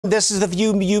This is the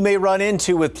view you may run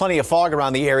into with plenty of fog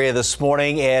around the area this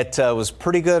morning. It was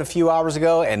pretty good a few hours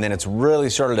ago, and then it's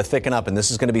really started to thicken up, and this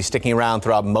is going to be sticking around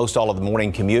throughout most all of the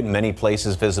morning commute. In many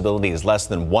places, visibility is less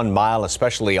than 1 mile,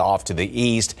 especially off to the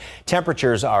east.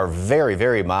 Temperatures are very,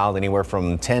 very mild, anywhere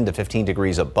from 10 to 15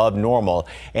 degrees above normal.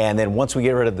 And then once we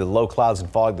get rid of the low clouds and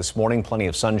fog this morning, plenty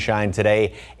of sunshine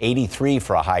today, 83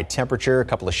 for a high temperature, a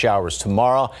couple of showers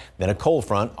tomorrow, then a cold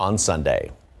front on Sunday.